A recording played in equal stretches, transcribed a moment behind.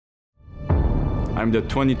I'm the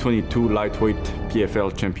 2022 lightweight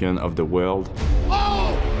PFL champion of the world.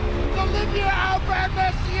 Oh! Olivier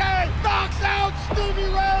Aubin-Mercer knocks out Stevie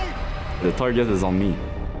Ray! The target is on me.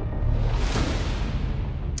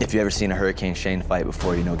 If you've ever seen a Hurricane Shane fight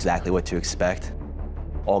before, you know exactly what to expect.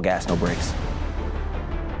 All gas, no brakes.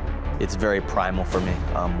 It's very primal for me.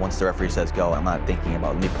 Once the referee says go, I'm not thinking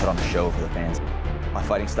about, let me put on a show for the fans. My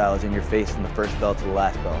fighting style is in your face from the first bell to the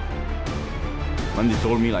last bell. When they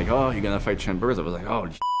told me like, oh, you're gonna fight Shane Burgos, I was like, oh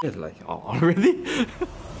shit, like, oh, already?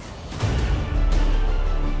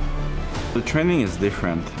 The training is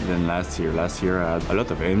different than last year. Last year I had a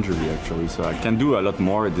lot of injury actually, so I can do a lot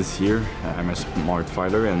more this year. I'm a smart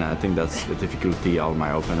fighter, and I think that's the difficulty all my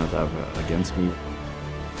opponents have against me.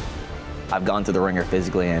 I've gone to the ringer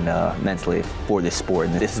physically and mentally for this sport,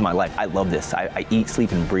 and this is my life. I love this. I eat,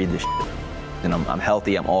 sleep, and breathe this shit. And I'm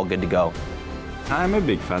healthy, I'm all good to go. I'm a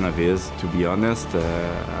big fan of his, to be honest.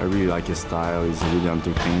 I really like his style, he's really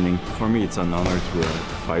entertaining. For me, it's an honor to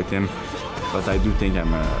fight him, but I do think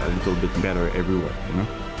I'm a little bit better everywhere, you know?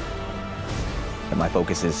 And my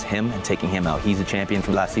focus is him and taking him out. He's the champion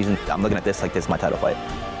from last season. I'm looking at this like this is my title fight.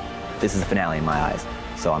 This is the finale in my eyes.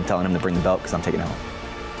 So I'm telling him to bring the belt because I'm taking it home.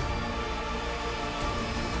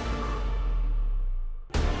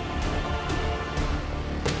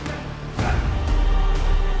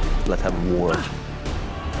 Let's have a war.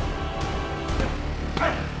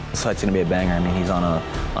 This fight's gonna be a banger. I mean, he's on a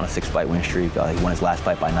 6-fight win streak. He won his last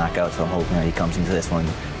fight by knockout, so I'm hoping he comes into this one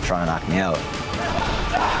trying to knock me out.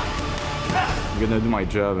 I'm gonna do my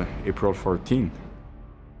job April 14th.